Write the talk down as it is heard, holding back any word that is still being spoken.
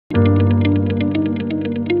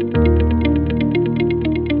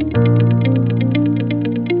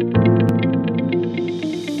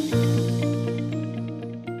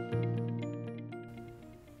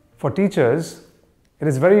For teachers, it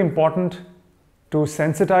is very important to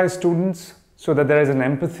sensitize students so that there is an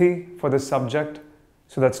empathy for this subject,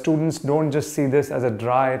 so that students don't just see this as a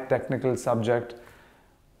dry technical subject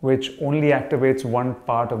which only activates one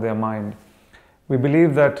part of their mind. We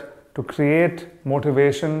believe that to create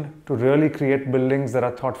motivation, to really create buildings that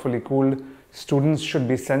are thoughtfully cooled, students should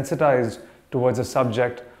be sensitized towards the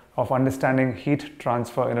subject of understanding heat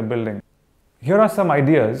transfer in a building. Here are some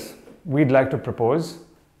ideas we'd like to propose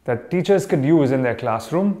that teachers could use in their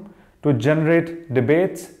classroom to generate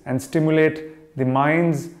debates and stimulate the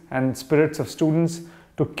minds and spirits of students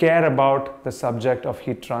to care about the subject of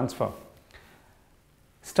heat transfer.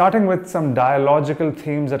 Starting with some dialogical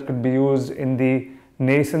themes that could be used in the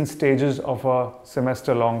nascent stages of a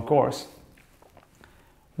semester-long course.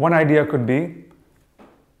 One idea could be,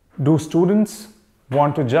 do students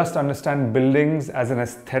want to just understand buildings as an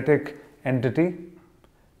aesthetic entity,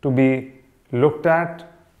 to be looked at,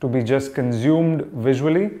 to be just consumed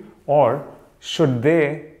visually, or should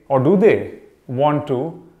they, or do they want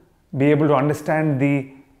to be able to understand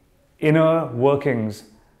the inner workings,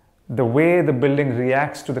 the way the building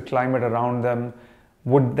reacts to the climate around them?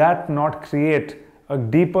 Would that not create a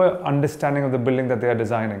deeper understanding of the building that they are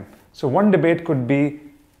designing? So one debate could be,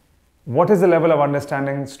 what is the level of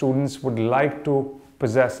understanding students would like to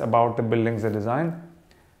possess about the buildings they design?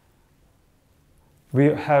 We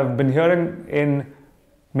have been hearing in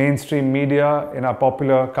mainstream media, in our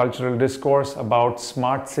popular cultural discourse, about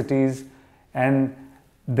smart cities and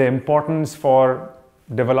the importance for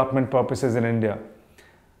development purposes in India.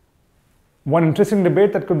 One interesting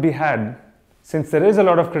debate that could be had, since there is a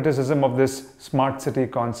lot of criticism of this smart city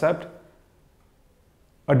concept,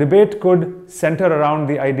 a debate could center around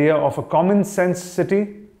the idea of a common sense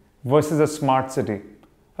city versus a smart city.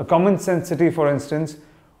 A common sense city, for instance,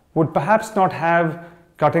 would perhaps not have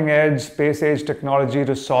cutting-edge, space-age technology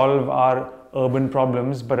to solve our urban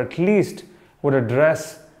problems, but at least would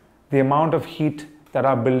address the amount of heat that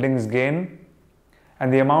our buildings gain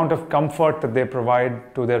and the amount of comfort that they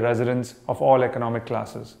provide to their residents of all economic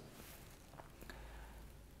classes.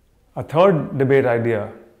 A third debate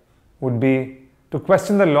idea would be to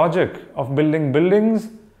question the logic of building buildings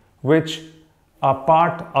which are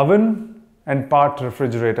part oven and part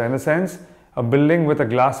refrigerator. In a sense, a building with a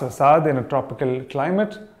glass facade in a tropical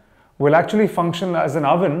climate will actually function as an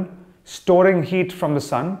oven, storing heat from the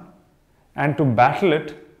sun, and to battle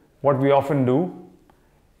it, what we often do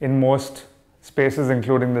in most spaces,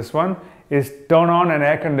 including this one, is turn on an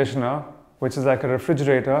air conditioner, which is like a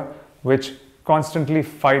refrigerator, which constantly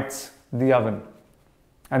fights the oven.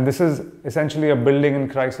 And this is essentially a building in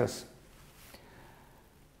crisis.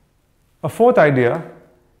 A fourth idea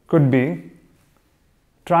could be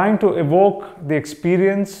trying to evoke the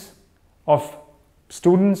experience of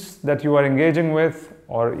students that you are engaging with,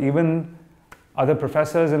 or even other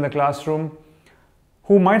professors in the classroom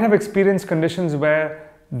who might have experienced conditions where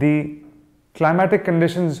the climatic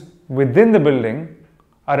conditions within the building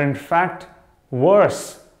are in fact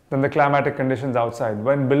worse than the climatic conditions outside.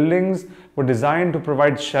 When buildings were designed to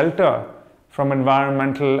provide shelter from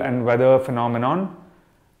environmental and weather phenomenon,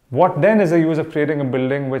 what then is the use of creating a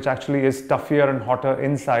building which actually is stuffier and hotter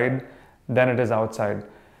inside than it is outside?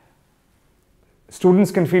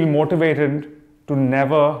 Students can feel motivated to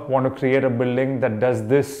never want to create a building that does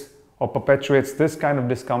this or perpetuates this kind of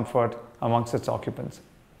discomfort amongst its occupants.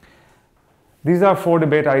 These are 4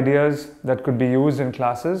 debate ideas that could be used in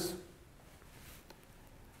classes.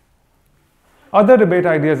 Other debate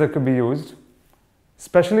ideas that could be used,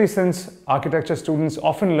 especially since architecture students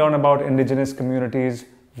often learn about indigenous communities,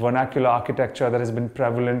 vernacular architecture that has been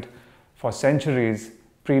prevalent for centuries,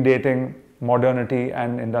 predating modernity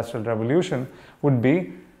and industrial revolution, would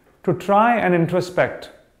be to try and introspect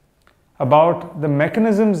about the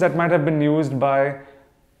mechanisms that might have been used by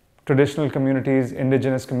traditional communities,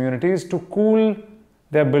 indigenous communities, to cool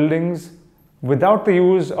their buildings without the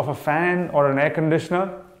use of a fan or an air conditioner,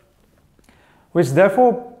 which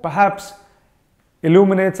therefore perhaps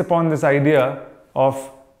illuminates upon this idea of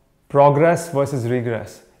progress versus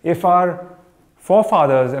regress. If our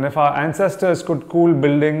forefathers and if our ancestors could cool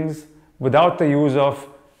buildings without the use of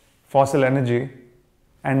fossil energy,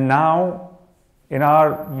 and now in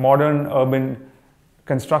our modern urban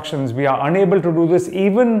constructions we are unable to do this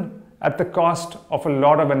even at the cost of a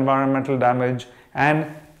lot of environmental damage and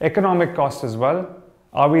economic cost as well,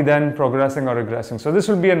 are we then progressing or regressing? So this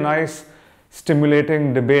will be a nice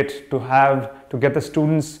stimulating debate to have, to get the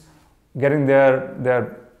students getting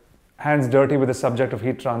their hands dirty with the subject of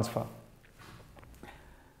heat transfer.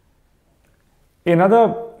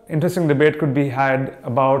 Another interesting debate could be had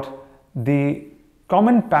about the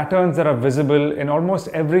common patterns that are visible in almost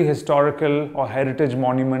every historical or heritage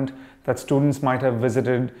monument that students might have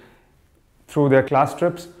visited through their class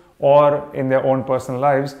trips or in their own personal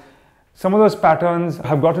lives. Some of those patterns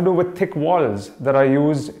have got to do with thick walls that are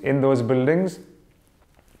used in those buildings.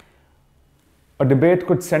 A debate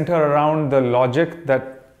could center around the logic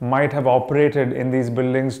that might have operated in these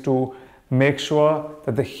buildings to make sure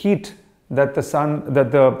that the heat that the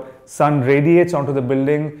sun radiates onto the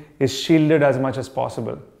building is shielded as much as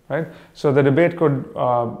possible, right? So the debate could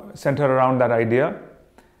center around that idea.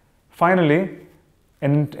 Finally,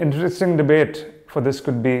 an interesting debate for this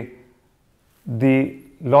could be the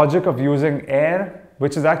logic of using air,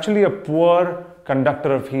 which is actually a poor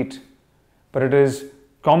conductor of heat, but it is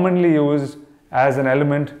commonly used as an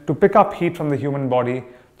element to pick up heat from the human body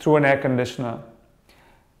through an air conditioner.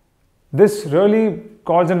 This really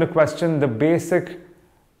calls into question the basic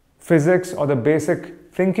physics or the basic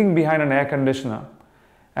thinking behind an air conditioner.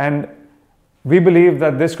 And we believe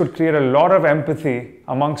that this could create a lot of empathy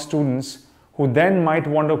among students who then might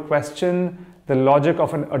want to question the logic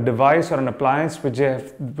of a device or an appliance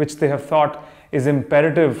which they have thought is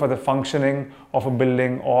imperative for the functioning of a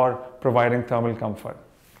building or providing thermal comfort.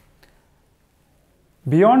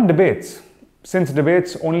 Beyond debates, since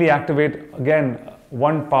debates only activate, again,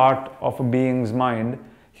 one part of a being's mind,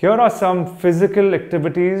 here are some physical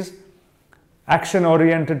activities,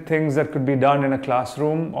 action-oriented things that could be done in a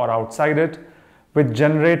classroom or outside it, which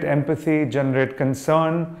generate empathy, generate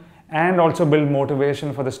concern, and also build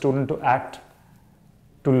motivation for the student to act,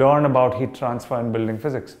 to learn about heat transfer and building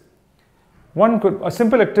physics. A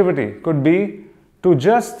simple activity could be to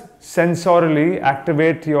just sensorily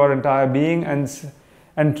activate your entire being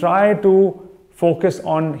and try to focus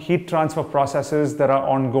on heat transfer processes that are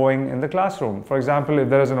ongoing in the classroom. For example, if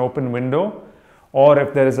there is an open window, or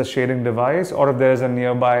if there is a shading device, or if there is a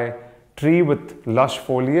nearby tree with lush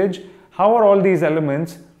foliage, how are all these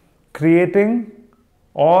elements creating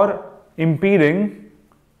or impeding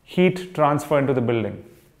heat transfer into the building?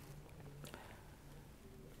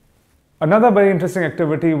 Another very interesting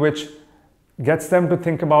activity which gets them to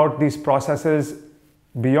think about these processes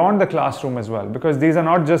beyond the classroom as well, because these are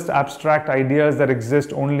not just abstract ideas that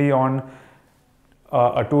exist only on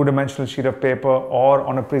a two-dimensional sheet of paper or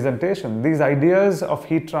on a presentation. These ideas of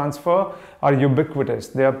heat transfer are ubiquitous.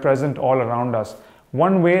 They are present all around us.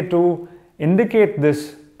 One way to indicate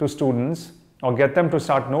this to students or get them to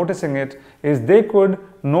start noticing it is they could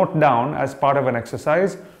note down as part of an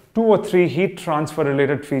exercise 2 or 3 heat transfer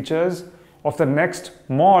related features of the next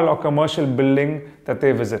mall or commercial building that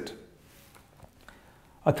they visit.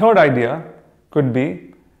 A third idea could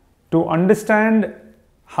be to understand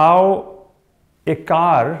how a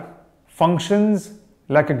car functions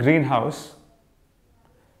like a greenhouse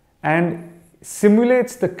and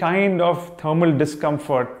simulates the kind of thermal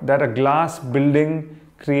discomfort that a glass building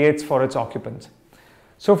creates for its occupants.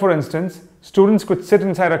 So for instance, students could sit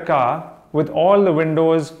inside a car with all the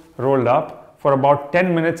windows rolled up for about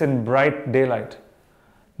 10 minutes in bright daylight.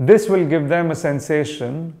 This will give them a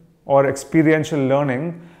sensation or experiential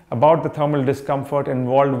learning about the thermal discomfort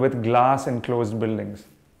involved with glass enclosed buildings.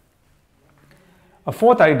 A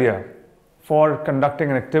fourth idea for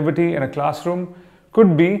conducting an activity in a classroom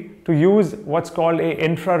could be to use what's called an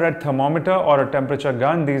infrared thermometer or a temperature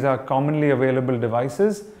gun. These are commonly available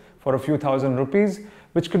devices for a few thousand rupees,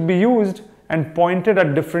 which could be used and pointed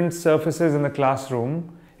at different surfaces in the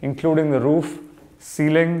classroom, including the roof,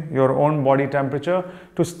 ceiling, your own body temperature,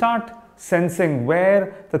 to start sensing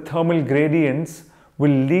where the thermal gradients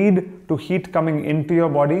will lead to heat coming into your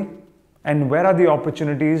body and where are the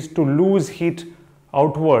opportunities to lose heat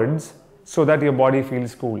outwards so that your body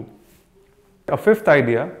feels cool. A fifth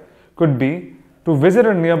idea could be to visit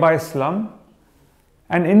a nearby slum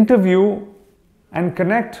and interview and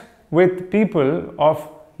connect with people of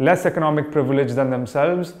less economic privilege than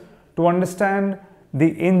themselves to understand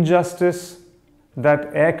the injustice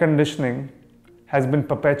that air conditioning has been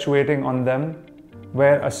perpetuating on them,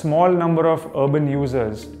 where a small number of urban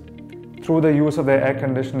users, through the use of their air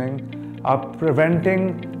conditioning, are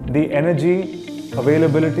preventing the energy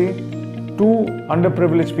availability to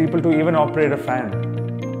underprivileged people to even operate a fan.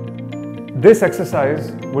 This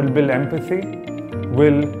exercise will build empathy,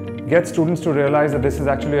 will get students to realize that this is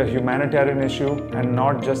actually a humanitarian issue and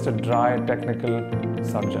not just a dry technical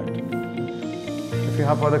subject. If you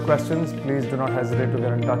have further questions, please do not hesitate to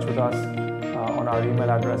get in touch with us on our email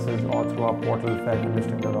addresses or through our portal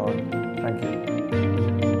fairconditioning.org. Thank you.